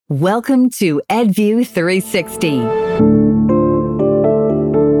Welcome to EdView 360.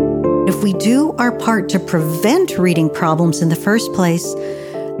 If we do our part to prevent reading problems in the first place,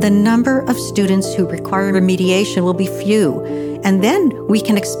 the number of students who require remediation will be few, and then we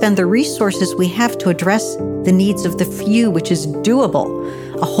can expend the resources we have to address the needs of the few, which is doable,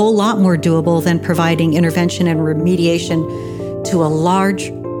 a whole lot more doable than providing intervention and remediation to a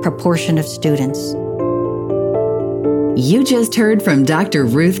large proportion of students. You just heard from Dr.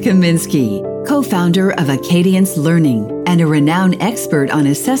 Ruth Kaminsky, co-founder of Acadience Learning and a renowned expert on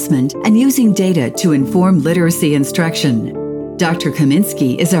assessment and using data to inform literacy instruction. Dr.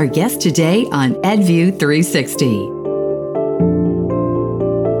 Kaminsky is our guest today on EdView 360.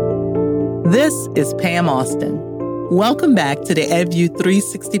 This is Pam Austin. Welcome back to the EdView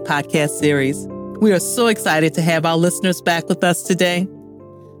 360 podcast series. We are so excited to have our listeners back with us today.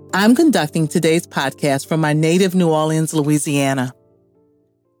 I'm conducting today's podcast from my native New Orleans, Louisiana.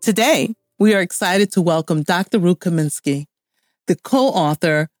 Today, we are excited to welcome Dr. Ruth Kaminsky, the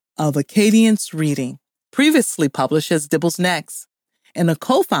co-author of Acadience Reading, previously published as Dibbles Next, and a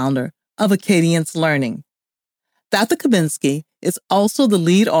co-founder of Acadience Learning. Dr. Kaminsky is also the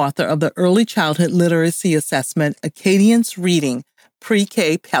lead author of the early childhood literacy assessment, Acadience Reading,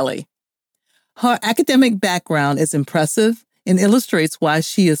 Pre-K Pele. Her academic background is impressive and illustrates why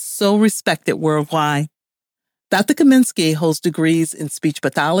she is so respected worldwide. Dr. Kaminsky holds degrees in speech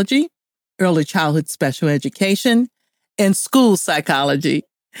pathology, early childhood special education, and school psychology,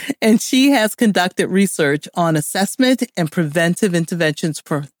 and she has conducted research on assessment and preventive interventions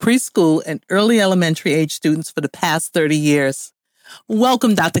for preschool and early elementary age students for the past 30 years.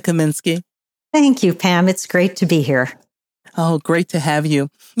 Welcome, Dr. Kaminsky. Thank you, Pam. It's great to be here. Oh, great to have you.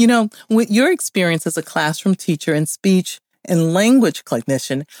 You know, with your experience as a classroom teacher in speech and language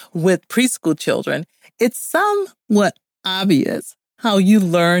clinician with preschool children, it's somewhat obvious how you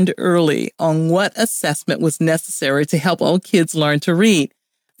learned early on what assessment was necessary to help all kids learn to read.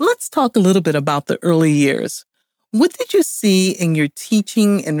 Let's talk a little bit about the early years. What did you see in your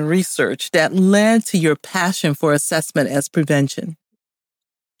teaching and research that led to your passion for assessment as prevention?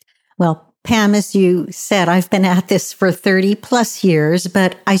 Well, Pam, as you said, I've been at this for 30 plus years,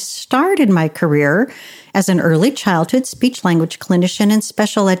 but I started my career as an early childhood speech language clinician and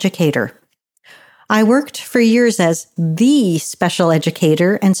special educator. I worked for years as the special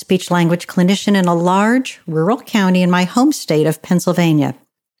educator and speech language clinician in a large rural county in my home state of Pennsylvania.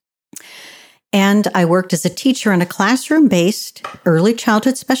 And I worked as a teacher in a classroom-based early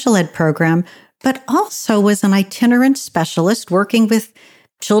childhood special ed program, but also was an itinerant specialist working with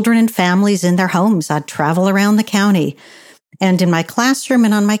children and families in their homes. I'd travel around the county. And in my classroom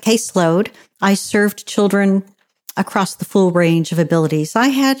and on my caseload, I served children across the full range of abilities. I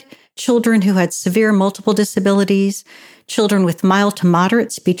had children who had severe multiple disabilities, children with mild to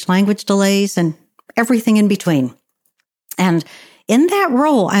moderate speech language delays, and everything in between. And in that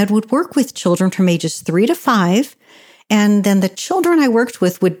role, I would work with children from ages 3 to 5, and then the children I worked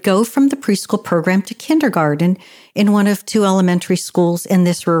with would go from the preschool program to kindergarten in one of 2 elementary schools in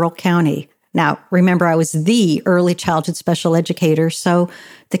this rural county. Now, remember, I was the early childhood special educator, so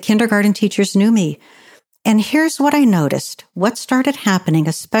the kindergarten teachers knew me. And here's what I noticed. What started happening,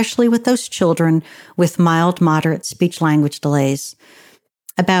 especially with those children with mild, moderate speech language delays.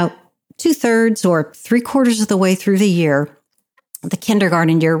 About 2/3 or 3/4 of the way through the year, the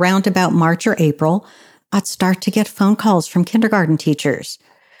kindergarten year, around about March or April, I'd start to get phone calls from kindergarten teachers.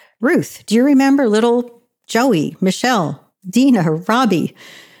 Ruth, do you remember little Joey, Michelle, Dina, Robbie?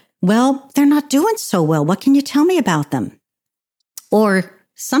 Well, they're not doing so well. What can you tell me about them? Or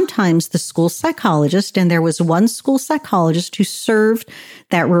sometimes the school psychologist, and there was one school psychologist who served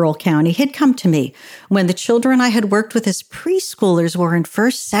that rural county, had come to me when the children I had worked with as preschoolers were in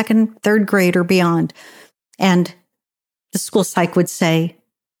 1st, 2nd, 3rd grade or beyond. And the school psych would say,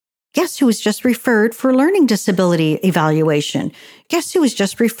 guess who was just referred for learning disability evaluation? Guess who was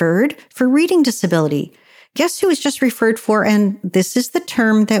just referred for reading disability? Guess who was just referred for, and this is the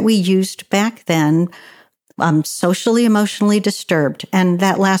term that we used back then, socially, emotionally disturbed. And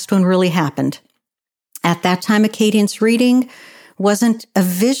that last one really happened. At that time, Acadience Reading wasn't a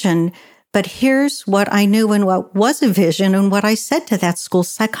vision, but here's what I knew and what was a vision and what I said to that school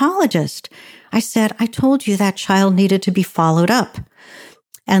psychologist. I said, I told you that child needed to be followed up.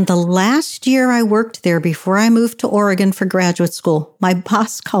 And the last year I worked there before I moved to Oregon for graduate school, my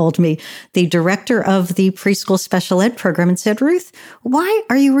boss called me, the director of the preschool special ed program, and said, Ruth, why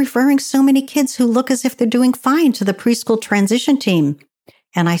are you referring so many kids who look as if they're doing fine to the preschool transition team?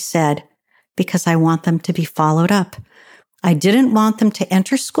 And I said, because I want them to be followed up. I didn't want them to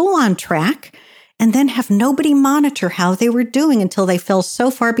enter school on track and then have nobody monitor how they were doing until they fell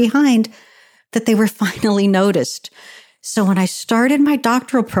so far behind that they were finally noticed. So when I started my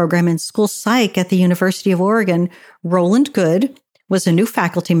doctoral program in school psych at the University of Oregon, Roland Good was a new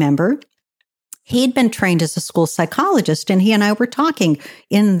faculty member. He'd been trained as a school psychologist, and he and I were talking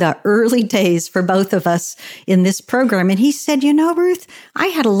in the early days for both of us in this program. And he said, Ruth, I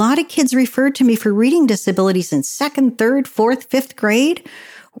had a lot of kids referred to me for reading disabilities in 2nd, 3rd, 4th, 5th grade.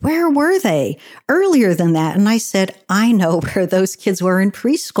 Where were they? Earlier than that. And I said, I know where those kids were in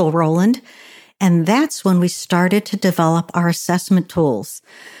preschool, Roland. And that's when we started to develop our assessment tools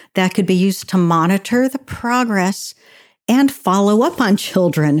that could be used to monitor the progress and follow up on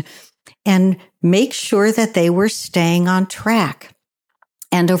children and make sure that they were staying on track.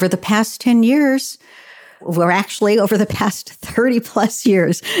 And over the past 10 years, over the past 30 plus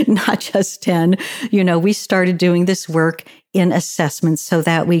years, not just 10, we started doing this work in assessments so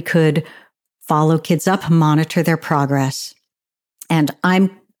that we could follow kids up, monitor their progress. And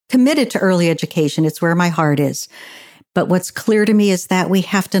I'm committed to early education. It's where my heart is. But what's clear to me is that we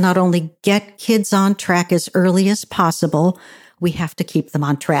have to not only get kids on track as early as possible, we have to keep them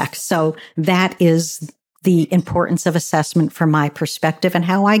on track. So that is the importance of assessment from my perspective and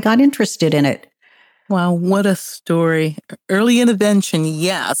how I got interested in it. Wow, what a story. Early intervention,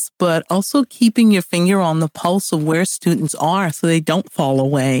 yes, but also keeping your finger on the pulse of where students are so they don't fall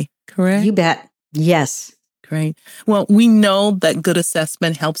away, correct? You bet. Yes. Great. Well, we know that good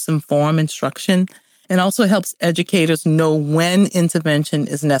assessment helps inform instruction and also helps educators know when intervention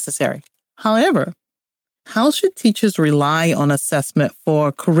is necessary. However, how should teachers rely on assessment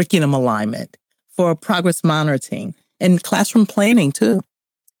for curriculum alignment, for progress monitoring, and classroom planning too?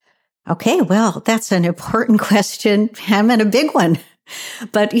 Okay, well, that's an important question, Pam, and a big one.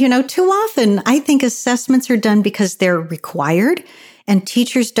 But, too often I think assessments are done because they're required and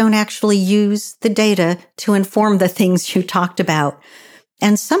teachers don't actually use the data to inform the things you talked about.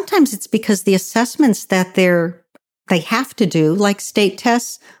 And sometimes it's because the assessments that they have to do, like state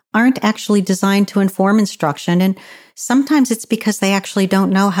tests, aren't actually designed to inform instruction. And sometimes it's because they actually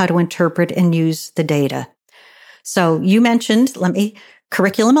don't know how to interpret and use the data. So you mentioned,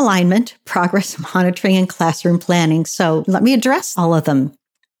 curriculum alignment, progress monitoring, and classroom planning. So let me address all of them.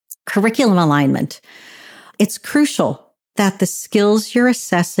 Curriculum alignment. It's crucial that the skills you're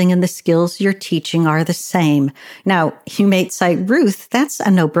assessing and the skills you're teaching are the same. Now, you may cite Ruth, that's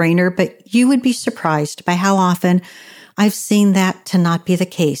a no-brainer, but you would be surprised by how often I've seen that to not be the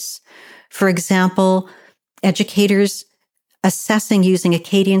case. For example, educators assessing using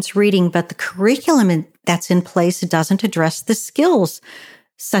Acadience reading, but the curriculum that's in place doesn't address the skills,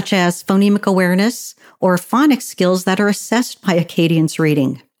 such as phonemic awareness or phonics skills that are assessed by Acadience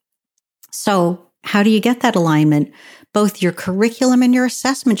reading. So how do you get that alignment? Both your curriculum and your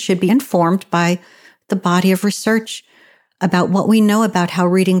assessment should be informed by the body of research about what we know about how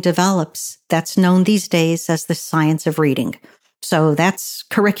reading develops. That's known these days as the science of reading. So that's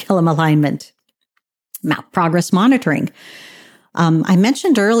curriculum alignment. Now, progress monitoring. I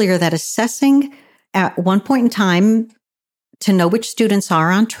mentioned earlier that assessing at one point in time to know which students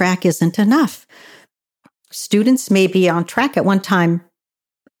are on track isn't enough. Students may be on track at one time,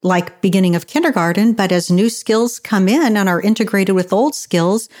 like beginning of kindergarten, but as new skills come in and are integrated with old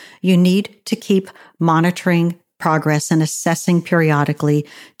skills, you need to keep monitoring progress and assessing periodically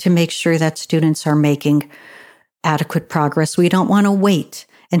to make sure that students are making adequate progress. We don't want to wait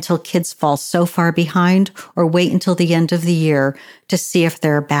until kids fall so far behind or wait until the end of the year to see if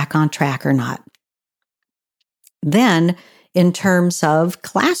they're back on track or not. Then, in terms of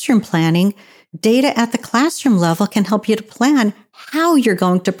classroom planning, data at the classroom level can help you to plan how you're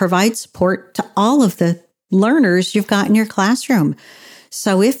going to provide support to all of the learners you've got in your classroom.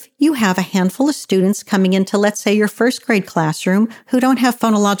 So if you have a handful of students coming into, let's say, your first grade classroom who don't have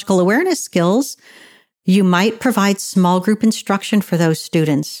phonological awareness skills, you might provide small group instruction for those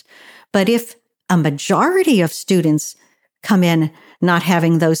students. But if a majority of students come in not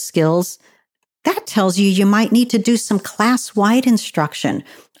having those skills, that tells you might need to do some class-wide instruction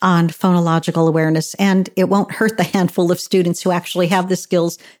on phonological awareness, and it won't hurt the handful of students who actually have the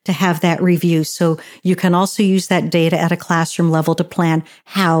skills to have that review. So you can also use that data at a classroom level to plan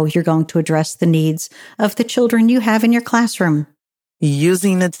how you're going to address the needs of the children you have in your classroom.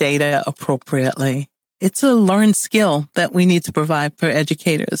 Using the data appropriately. It's a learned skill that we need to provide for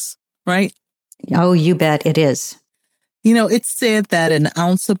educators, right? Oh, you bet it is. It's said that an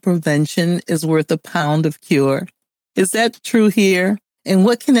ounce of prevention is worth a pound of cure. Is that true here? And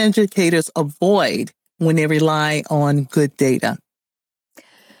what can educators avoid when they rely on good data?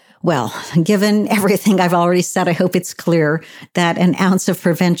 Well, given everything I've already said, I hope it's clear that an ounce of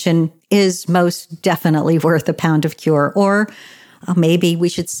prevention is most definitely worth a pound of cure. Or maybe we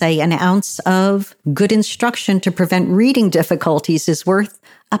should say an ounce of good instruction to prevent reading difficulties is worth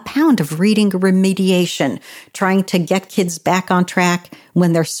a pound of reading remediation, trying to get kids back on track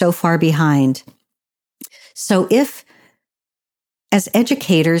when they're so far behind. So if, as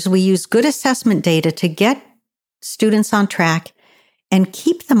educators, we use good assessment data to get students on track and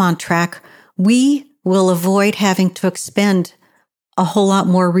keep them on track, we will avoid having to expend a whole lot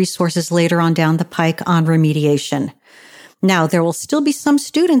more resources later on down the pike on remediation. Now, there will still be some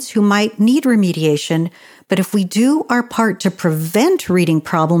students who might need remediation, but if we do our part to prevent reading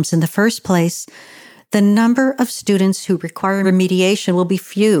problems in the first place, the number of students who require remediation will be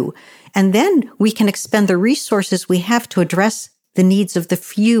few. And then we can expend the resources we have to address the needs of the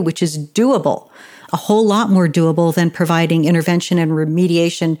few, which is doable, a whole lot more doable than providing intervention and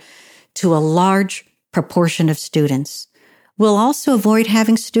remediation to a large proportion of students. We'll also avoid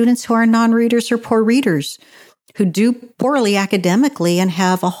having students who are non-readers or poor readers, who do poorly academically and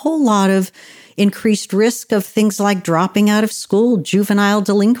have a whole lot of increased risk of things like dropping out of school, juvenile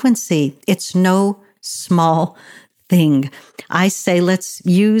delinquency. It's no small thing. I say let's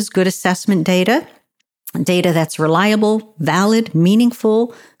use good assessment data that's reliable, valid,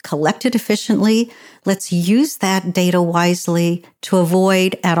 meaningful, collected efficiently. Let's use that data wisely to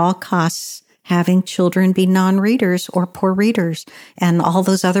avoid at all costs having children be non-readers or poor readers and all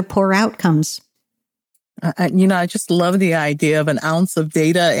those other poor outcomes. I just love the idea of an ounce of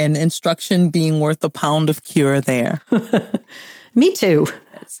data and instruction being worth a pound of cure there. Me too.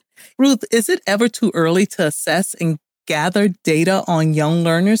 Ruth, is it ever too early to assess and gather data on young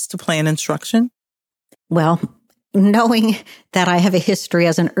learners to plan instruction? Well, knowing that I have a history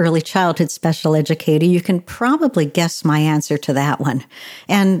as an early childhood special educator, you can probably guess my answer to that one.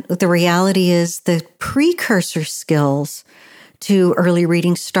 And the reality is the precursor skills to early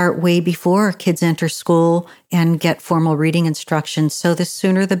reading start way before kids enter school and get formal reading instruction. So the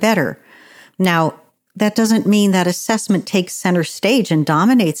sooner the better. Now, that doesn't mean that assessment takes center stage and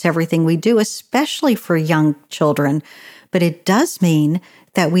dominates everything we do, especially for young children. But it does mean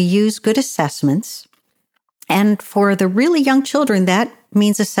that we use good assessments. And for the really young children, that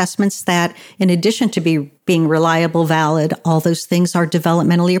means assessments that, in addition to being reliable, valid, all those things are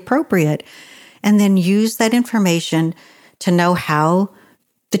developmentally appropriate. And then use that information to know how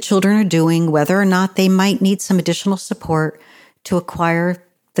the children are doing, whether or not they might need some additional support to acquire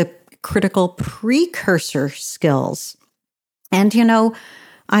the critical precursor skills. And,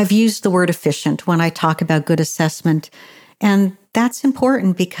 I've used the word efficient when I talk about good assessment. And that's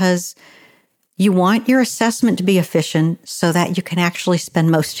important because you want your assessment to be efficient so that you can actually spend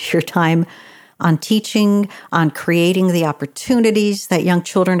most of your time on teaching, on creating the opportunities that young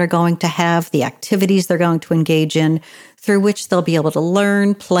children are going to have, the activities they're going to engage in, through which they'll be able to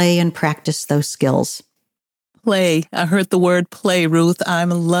learn, play, and practice those skills. Play. I heard the word play, Ruth. I'm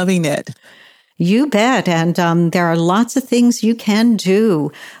loving it. You bet. And there are lots of things you can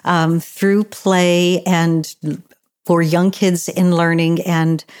do through play and for young kids in learning,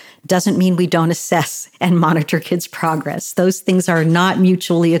 and doesn't mean we don't assess and monitor kids' progress. Those things are not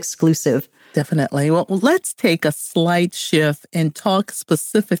mutually exclusive. Definitely. Well, let's take a slight shift and talk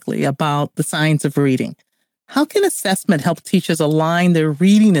specifically about the science of reading. How can assessment help teachers align their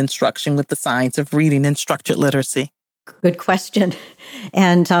reading instruction with the science of reading and structured literacy? Good question.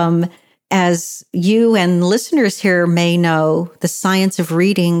 And as you and listeners here may know, the science of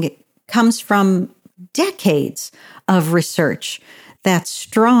reading comes from decades of research that's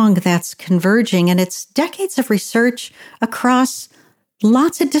strong, that's converging, and it's decades of research across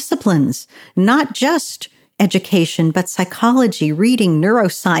lots of disciplines, not just education, but psychology, reading,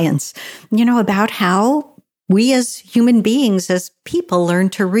 neuroscience, about how we as human beings, as people, learn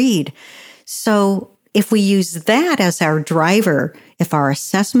to read. So if we use that as our driver, if our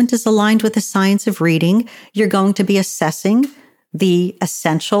assessment is aligned with the science of reading, you're going to be assessing the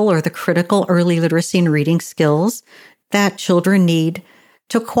essential or the critical early literacy and reading skills that children need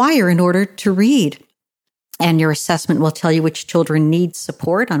to acquire in order to read. And your assessment will tell you which children need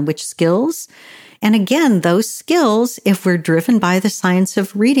support on which skills. And again, those skills, if we're driven by the science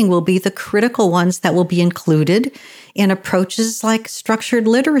of reading, will be the critical ones that will be included in approaches like structured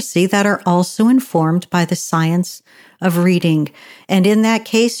literacy that are also informed by the science of reading. And in that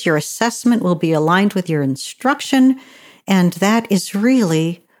case, your assessment will be aligned with your instruction. And that is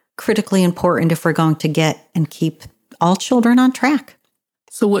really critically important if we're going to get and keep all children on track.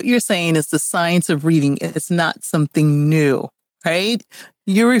 So what you're saying is the science of reading is not something new, right?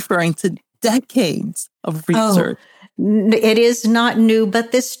 You're referring to decades of research. It is not new,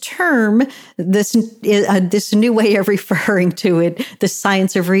 but this term, this new way of referring to it, the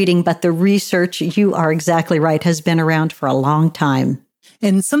science of reading, but the research, you are exactly right, has been around for a long time.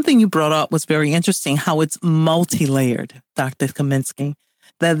 And something you brought up was very interesting, how it's multi-layered, Dr. Kaminsky.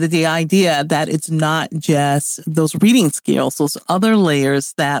 The idea that it's not just those reading skills, those other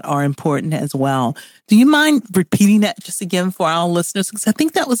layers that are important as well. Do you mind repeating that just again for our listeners? Because I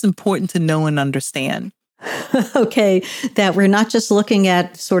think that was important to know and understand. Okay, that we're not just looking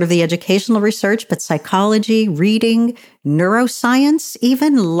at sort of the educational research, but psychology, reading, neuroscience,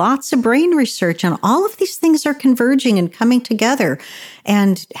 even lots of brain research. And all of these things are converging and coming together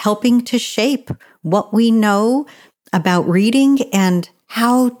and helping to shape what we know about reading and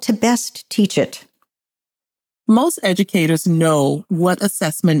how to best teach it. Most educators know what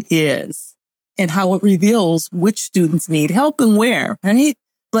assessment is and how it reveals which students need help and where, right?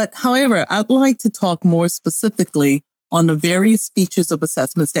 But however, I'd like to talk more specifically on the various features of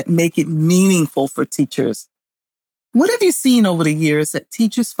assessments that make it meaningful for teachers. What have you seen over the years that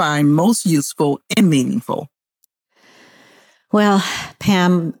teachers find most useful and meaningful? Well,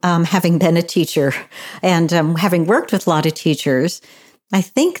 Pam, having been a teacher and having worked with a lot of teachers, I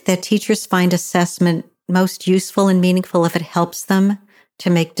think that teachers find assessment most useful and meaningful if it helps them to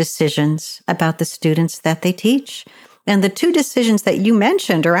make decisions about the students that they teach. And the two decisions that you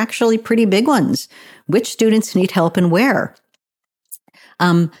mentioned are actually pretty big ones. Which students need help and where?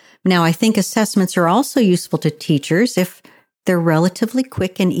 Now, I think assessments are also useful to teachers if they're relatively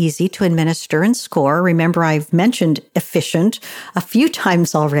quick and easy to administer and score. Remember, I've mentioned efficient a few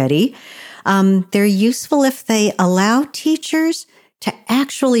times already. They're useful if they allow teachers to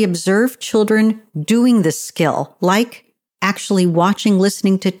actually observe children doing this skill, like actually watching,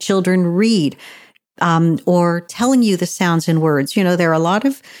 listening to children read, or telling you the sounds and words. You know, there are a lot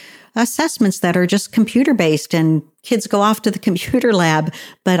of assessments that are just computer-based and kids go off to the computer lab.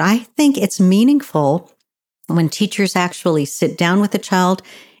 But I think it's meaningful when teachers actually sit down with a child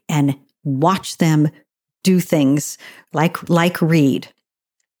and watch them do things like read.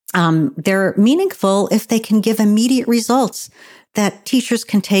 They're meaningful if they can give immediate results that teachers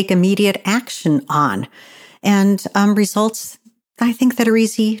can take immediate action on, and results I think that are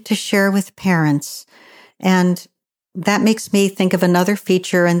easy to share with parents. And that makes me think of another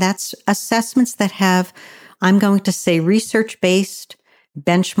feature, and that's assessments that have, I'm going to say, research-based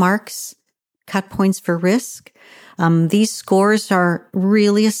benchmarks, cut points for risk. These scores are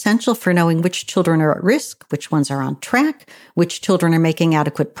really essential for knowing which children are at risk, which ones are on track, which children are making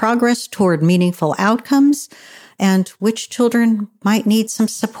adequate progress toward meaningful outcomes, and which children might need some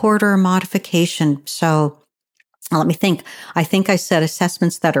support or modification. So let me think. I think I said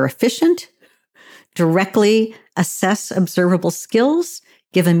assessments that are efficient, directly assess observable skills,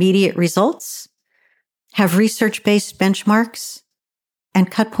 give immediate results, have research-based benchmarks,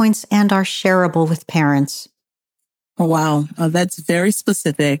 and cut points, and are shareable with parents. Oh, wow. That's very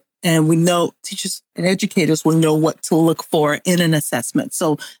specific. And we know teachers and educators will know what to look for in an assessment.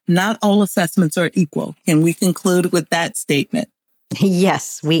 So not all assessments are equal. Can we conclude with that statement?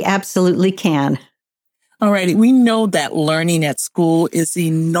 Yes, we absolutely can. All righty. We know that learning at school is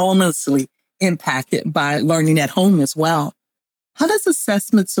enormously impacted by learning at home as well. How does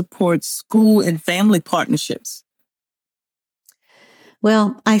assessment support school and family partnerships?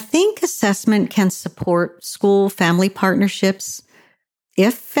 Well, I think assessment can support school-family partnerships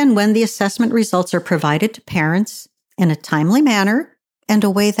if and when the assessment results are provided to parents in a timely manner and a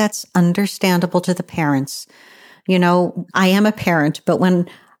way that's understandable to the parents. You know, I am a parent, but when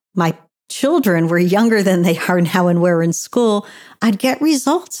my children were younger than they are now and were in school, I'd get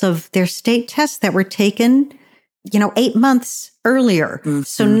results of their state tests that were taken 8 months earlier. Mm-hmm.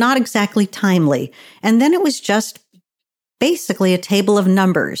 So not exactly timely. And then it was just basically a table of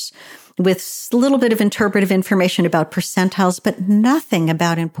numbers with a little bit of interpretive information about percentiles, but nothing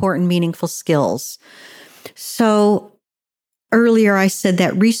about important, meaningful skills. So earlier I said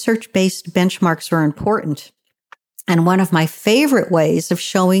that research-based benchmarks are important. And one of my favorite ways of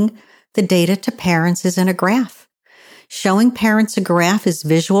showing the data to parents is in a graph. Showing parents a graph is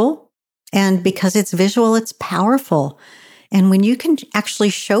visual, and because it's visual, it's powerful. And when you can actually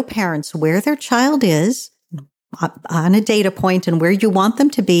show parents where their child is on a data point and where you want them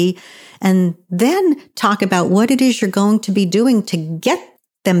to be, and then talk about what it is you're going to be doing to get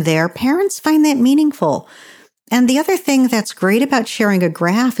them there, parents find that meaningful. And the other thing that's great about sharing a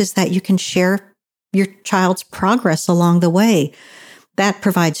graph is that you can share your child's progress along the way. That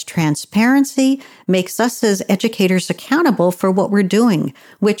provides transparency, makes us as educators accountable for what we're doing,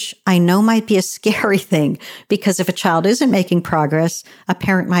 which I know might be a scary thing, because if a child isn't making progress, a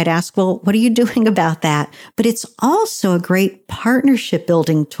parent might ask, well, what are you doing about that? But it's also a great partnership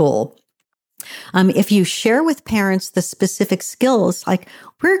building tool. If you share with parents the specific skills, like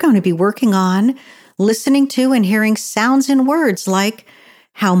we're going to be working on listening to and hearing sounds and words like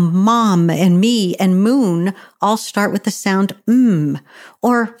how mom and me and moon all start with the sound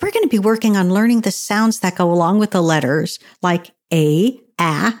or we're going to be working on learning the sounds that go along with the letters like A,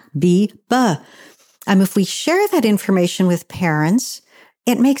 B, B. If we share that information with parents,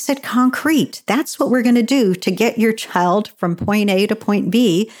 it makes it concrete. That's what we're going to do to get your child from point A to point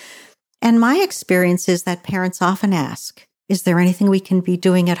B. And my experience is that parents often ask, is there anything we can be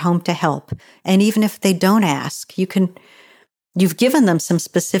doing at home to help? And even if they don't ask, you've given them some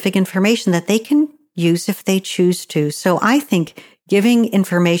specific information that they can use if they choose to. So I think giving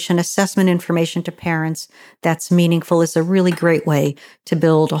information, assessment information to parents that's meaningful is a really great way to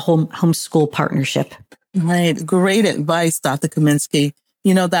build a homeschool partnership. Right. Great advice, Dr. Kaminsky.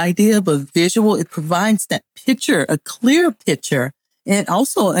 The idea of a visual, it provides that picture, a clear picture, and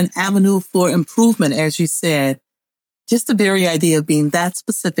also an avenue for improvement, as you said. Just the very idea of being that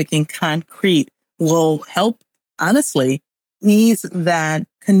specific and concrete will help, honestly, ease that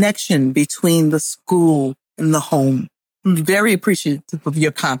connection between the school and the home. I'm very appreciative of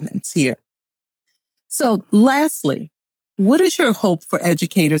your comments here. So lastly, what is your hope for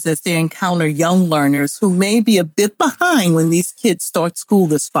educators as they encounter young learners who may be a bit behind when these kids start school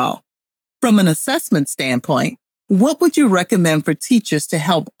this fall? From an assessment standpoint, what would you recommend for teachers to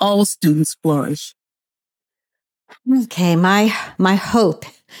help all students flourish? Okay, my hope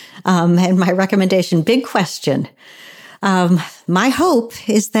and my recommendation, big question. My hope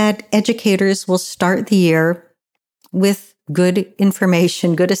is that educators will start the year with good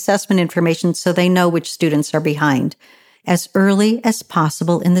information, good assessment information, so they know which students are behind as early as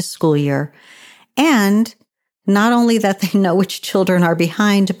possible in the school year. And not only that they know which children are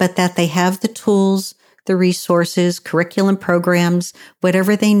behind, but that they have the tools, the resources, curriculum programs,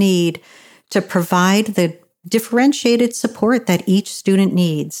 whatever they need to provide the differentiated support that each student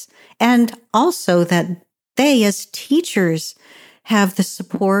needs. And also that they, as teachers, have the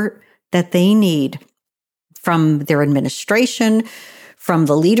support that they need from their administration, from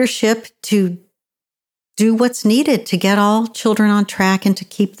the leadership to do what's needed to get all children on track and to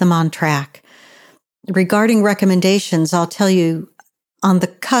keep them on track. Regarding recommendations, I'll tell you, on the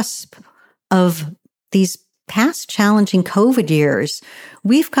cusp of these past challenging COVID years,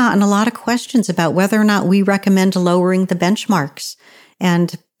 we've gotten a lot of questions about whether or not we recommend lowering the benchmarks.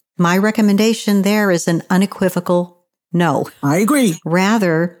 And my recommendation there is an unequivocal no. I agree.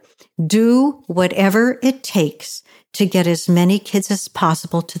 Rather, do whatever it takes to get as many kids as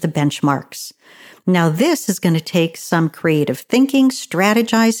possible to the benchmarks. Now, this is going to take some creative thinking,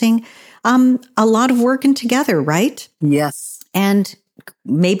 strategizing, a lot of working together, right? Yes. And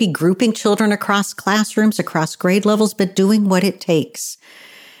maybe grouping children across classrooms, across grade levels, but doing what it takes.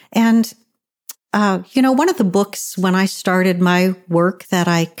 And, one of the books when I started my work that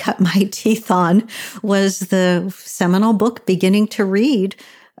I cut my teeth on was the seminal book, Beginning to Read,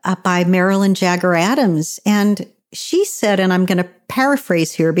 by Marilyn Jagger Adams. And she said, and I'm going to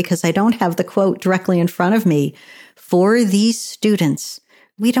paraphrase here because I don't have the quote directly in front of me, for these students,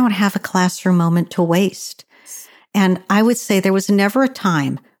 we don't have a classroom moment to waste. And I would say there was never a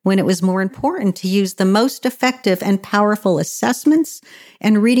time when it was more important to use the most effective and powerful assessments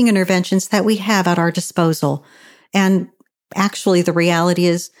and reading interventions that we have at our disposal. And actually, the reality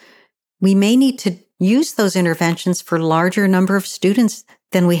is we may need to use those interventions for a larger number of students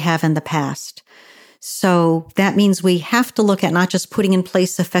than we have in the past. So that means we have to look at not just putting in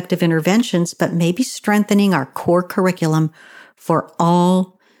place effective interventions, but maybe strengthening our core curriculum for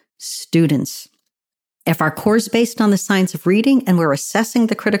all students. If our core is based on the science of reading and we're assessing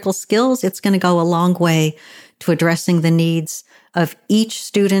the critical skills, it's going to go a long way to addressing the needs of each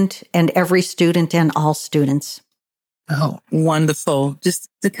student and every student and all students. Oh, wonderful. Just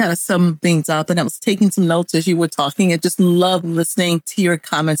to kind of sum things up, and I was taking some notes as you were talking. I just love listening to your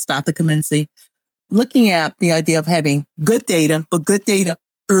comments, Dr. Kaminsky. Looking at the idea of having good data, but good data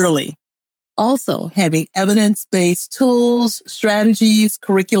early. Also having evidence-based tools, strategies,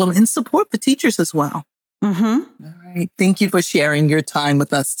 curriculum, and support for teachers as well. Mm-hmm. All right. Thank you for sharing your time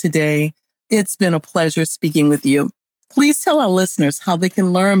with us today. It's been a pleasure speaking with you. Please tell our listeners how they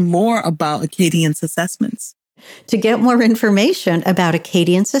can learn more about Acadience Assessments. To get more information about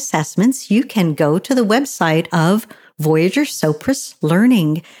Acadience Assessments, you can go to the website of Voyager Sopris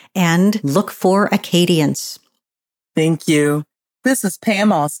Learning and look for Acadience. Thank you. This is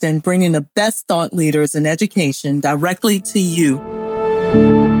Pam Austin, bringing the best thought leaders in education directly to you.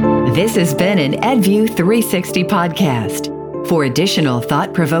 This has been an EdView 360 podcast. For additional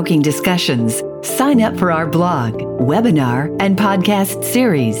thought-provoking discussions, sign up for our blog, webinar, and podcast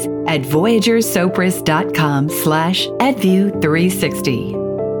series at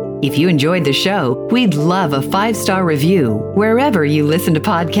voyagersopris.com/EdView360. If you enjoyed the show, we'd love a 5-star review wherever you listen to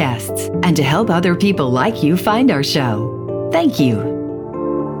podcasts and to help other people like you find our show. Thank you.